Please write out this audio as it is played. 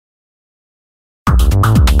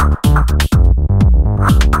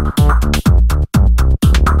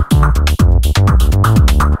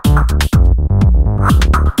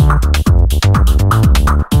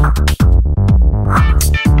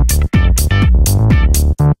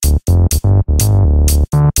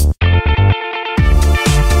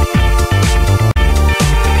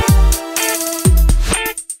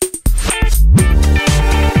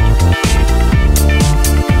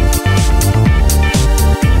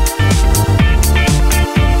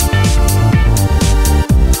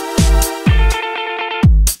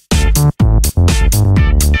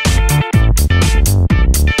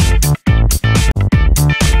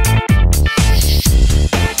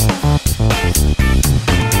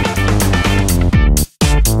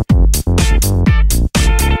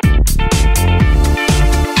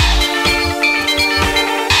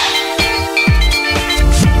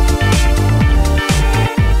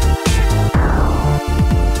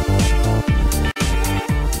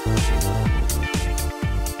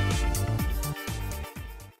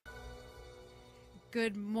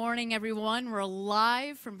morning, everyone. We're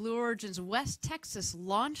live from Blue Origin's West Texas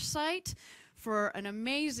launch site for an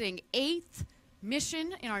amazing 8th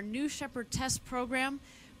mission in our New Shepard test program.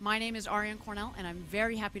 My name is Ariane Cornell, and I'm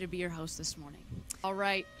very happy to be your host this morning. All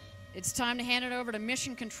right, it's time to hand it over to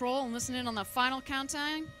Mission Control and listen in on the final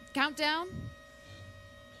countdown.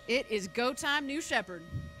 It is go time, New Shepard.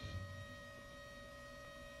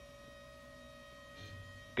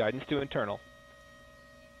 Guidance to internal.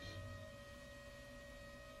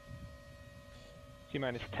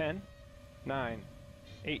 T-minus 10, 9,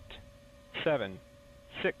 8, 7,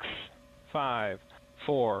 6, 5,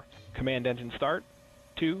 4. Command engine start.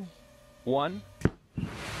 2, 1.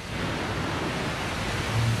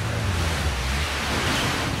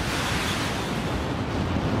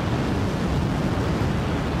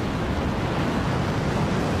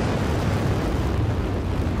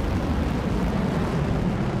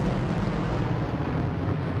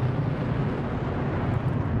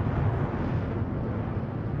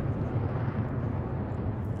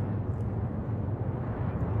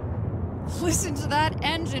 Listen to that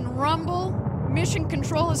engine rumble. Mission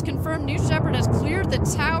Control has confirmed New Shepard has cleared the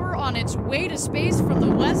tower on its way to space from the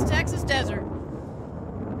West Texas desert.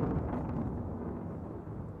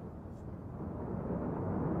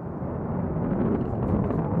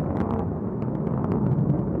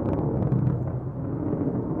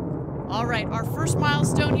 All right, our first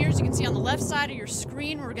milestone here, as you can see on the left side of your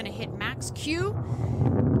screen, we're going to hit max Q.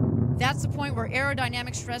 That's the point where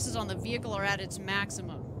aerodynamic stresses on the vehicle are at its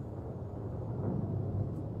maximum.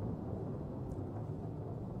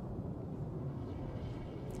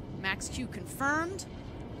 Max Q confirmed.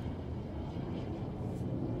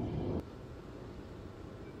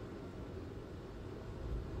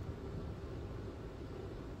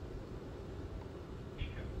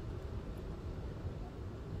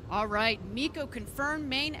 All right, MECO confirmed,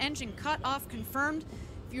 main engine cut off confirmed.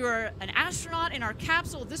 If you are an astronaut in our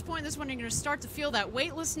capsule at this point, you're going to start to feel that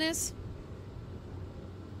weightlessness.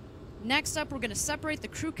 Next up, we're going to separate the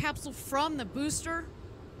crew capsule from the booster.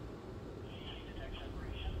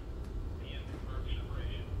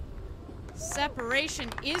 Separation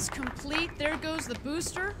is complete. There goes the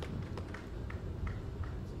booster.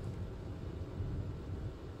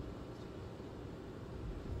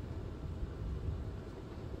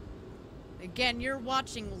 Again, you're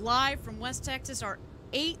watching live from West Texas, our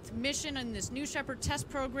 8th mission in this New Shepard test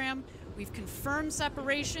program. We've confirmed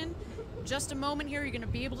separation. In just a moment here, you're going to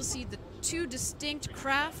be able to see the 2 distinct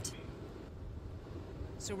craft.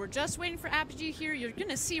 So we're just waiting for apogee here. You're going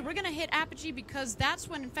to see we're going to hit apogee because that's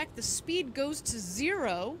when, in fact, the speed goes to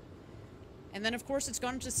 0. And then, of course, it's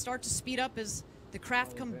going to start to speed up as the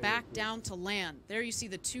craft come back down to land. There you see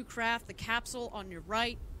the 2 craft, the capsule on your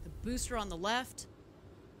right, the booster on the left.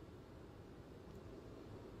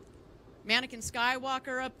 Mannequin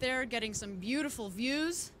Skywalker up there getting some beautiful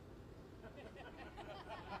views.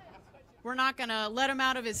 We're not going to let him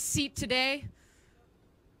out of his seat today.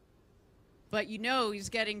 But you know he's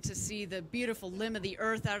getting to see the beautiful limb of the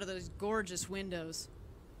Earth out of those gorgeous windows.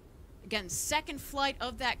 Again, second flight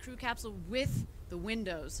of that crew capsule with the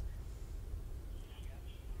windows.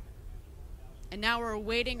 And now we're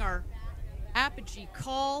awaiting our apogee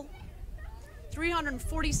call.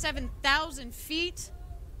 347,000 feet.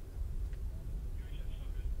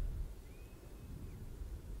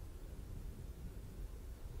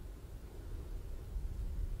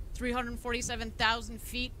 $347,000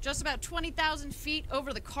 feet, just about 20,000 feet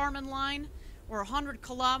over the Kármán line, or 100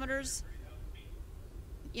 kilometers,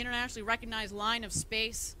 internationally recognized line of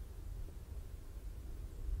space.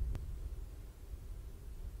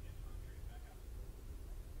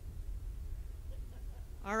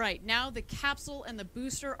 All right, now the capsule and the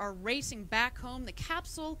booster are racing back home. The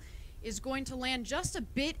capsule is going to land just a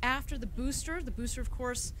bit after the booster. The booster, of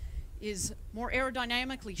course, is more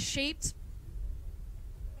aerodynamically shaped.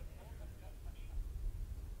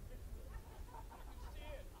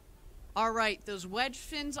 All right, those wedge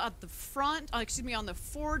fins at the front, on the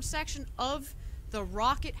forward section of the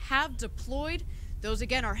rocket have deployed. Those,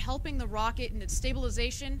 again, are helping the rocket in its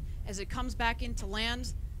stabilization as it comes back into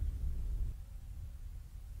land.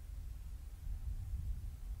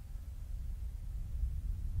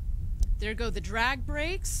 There go the drag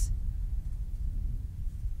brakes.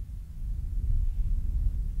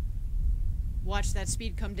 Watch that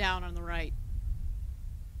speed come down on the right.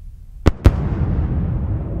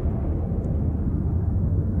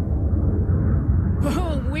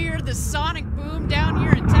 Boom, we're the sonic boom down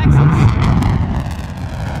here in Texas.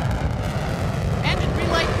 Engine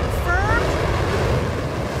relay confirmed.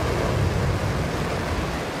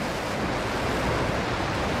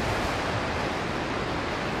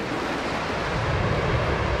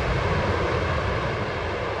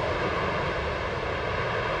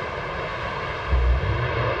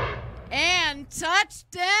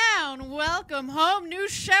 Touchdown! Welcome home, New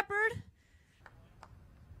Shepard.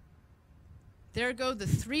 There go the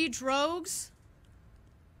 3 drogues.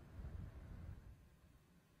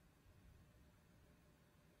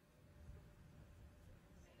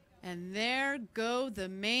 And there go the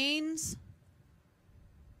mains.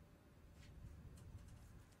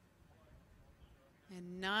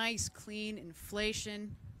 And nice, clean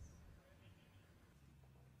inflation.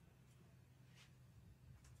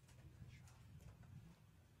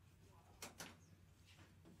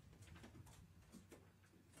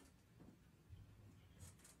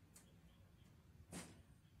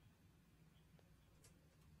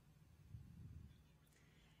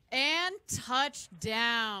 And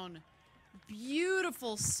touchdown.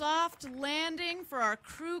 Beautiful soft landing for our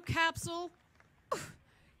crew capsule.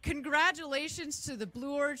 Congratulations to the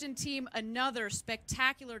Blue Origin team. Another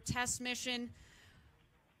spectacular test mission.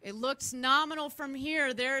 It looks nominal from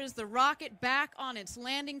here. There is the rocket back on its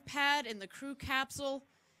landing pad and the crew capsule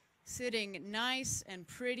sitting nice and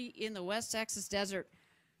pretty in the West Texas desert.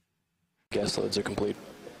 Gas loads are complete.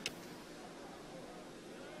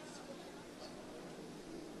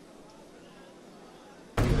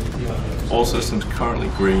 All systems currently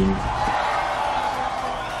green.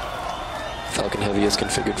 Falcon Heavy is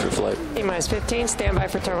configured for flight. T-minus 15, stand by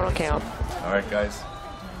for terminal count. All right, guys.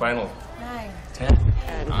 Final. 9, 10,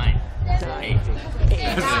 9, 8,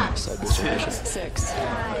 Side booster mission. 6,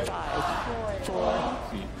 5, 4,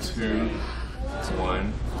 2,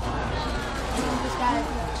 1.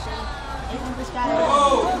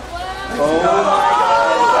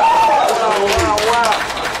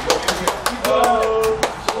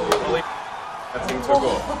 That thing took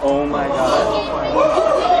off. Oh my god.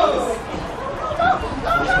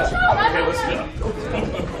 Okay, listen up.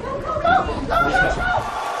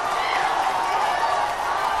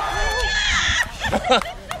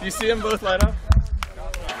 Do you see them both light up?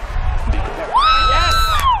 Yes!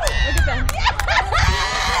 Look at them.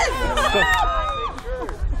 Yes!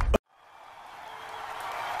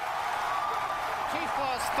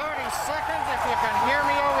 T-plus 30 seconds if you can hear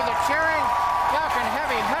me over the cheering. Falcon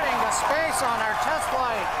Heavy heading to space on our test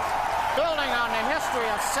flight. Building on the history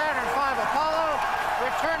of Saturn V Apollo,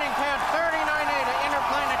 returning pad 39A to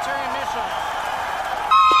interplanetary mission.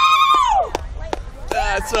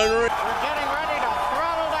 That's unreal. We're getting ready to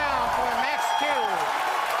throttle down for max Q.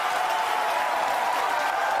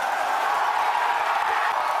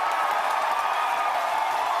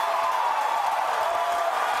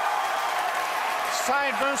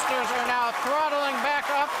 Side boosters are now throttling back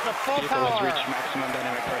up to full power. Maximum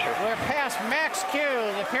dynamic pressure. We're past max Q,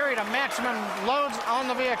 the period of maximum loads on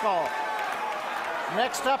the vehicle.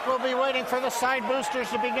 Next up, we'll be waiting for the side boosters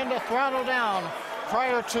to begin to throttle down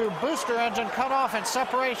prior to booster engine cutoff and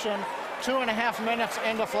separation 2.5 minutes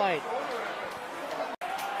into flight.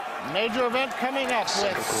 Major event coming up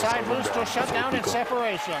with side booster shutdown and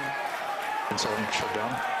separation. Inside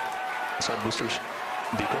shutdown. Side boosters.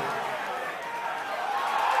 Deco.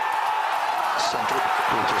 Center.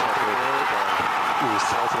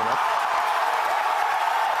 South and up.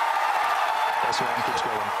 S1 keeps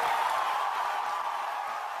going.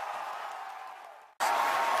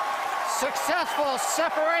 Successful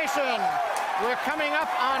separation. We're coming up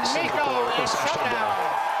on MECO and shutdown.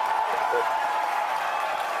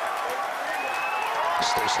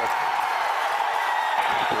 Stay set.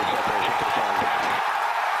 Separation confirmed.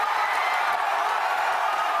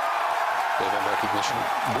 Event recognition.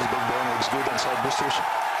 This big burn looks good on side boosters.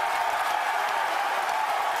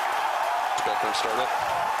 Spectrum startup.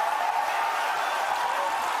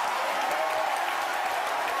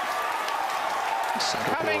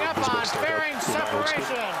 Coming up on fairing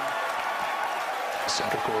separation.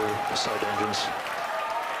 Center core side engines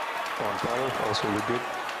on power, also look good.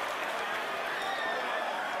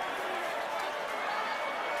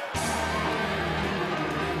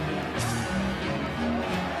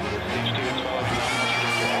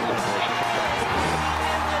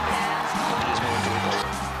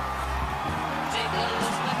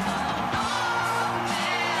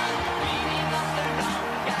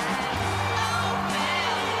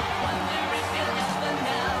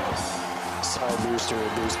 Booster,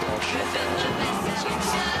 boost back, shutdown.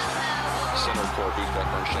 Center core, boost back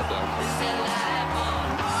on shutdown.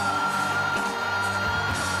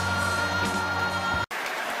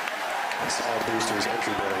 Side boosters,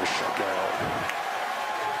 entry burn, shutdown.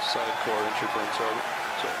 Side core, entry burn, started.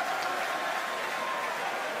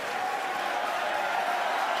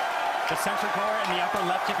 The center core in the upper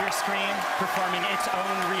left of your screen performing its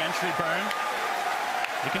own re-entry burn.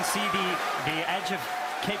 You can see the edge of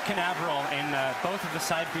Cape Canaveral in both of the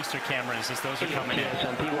side booster cameras as those are coming in.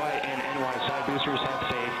 PY and NY side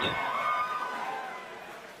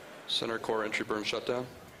Center core entry burn shutdown.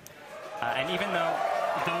 And even though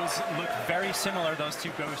those look very similar, those two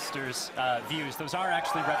boosters views, those are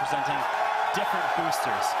actually representing different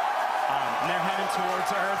boosters. And they're heading towards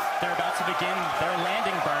Earth. They're about to begin their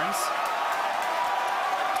landing burns.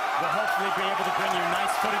 We'll hopefully be able to bring you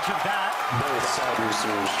nice footage of that. Both side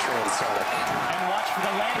boosters transonic. And watch for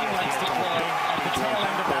the landing legs deploy at the tail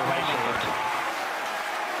end of that landing burn.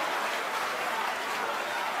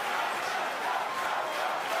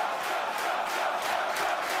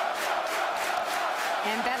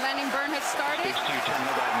 And that landing burn has started.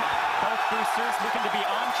 Both boosters looking to be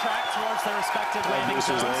on track towards their respective landing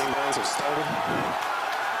Boosters zones. landing legs have started.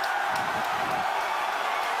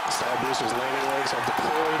 Side boosters landing legs have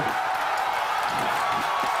deployed.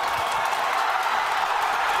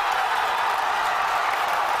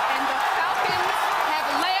 And the Falcons have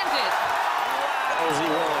landed.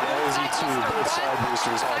 LZ1, LZ2, both side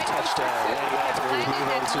boosters have touchdown. Landing off the move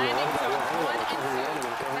on to 1 by 1. Recovery 1 and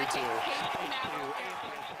recovery 2.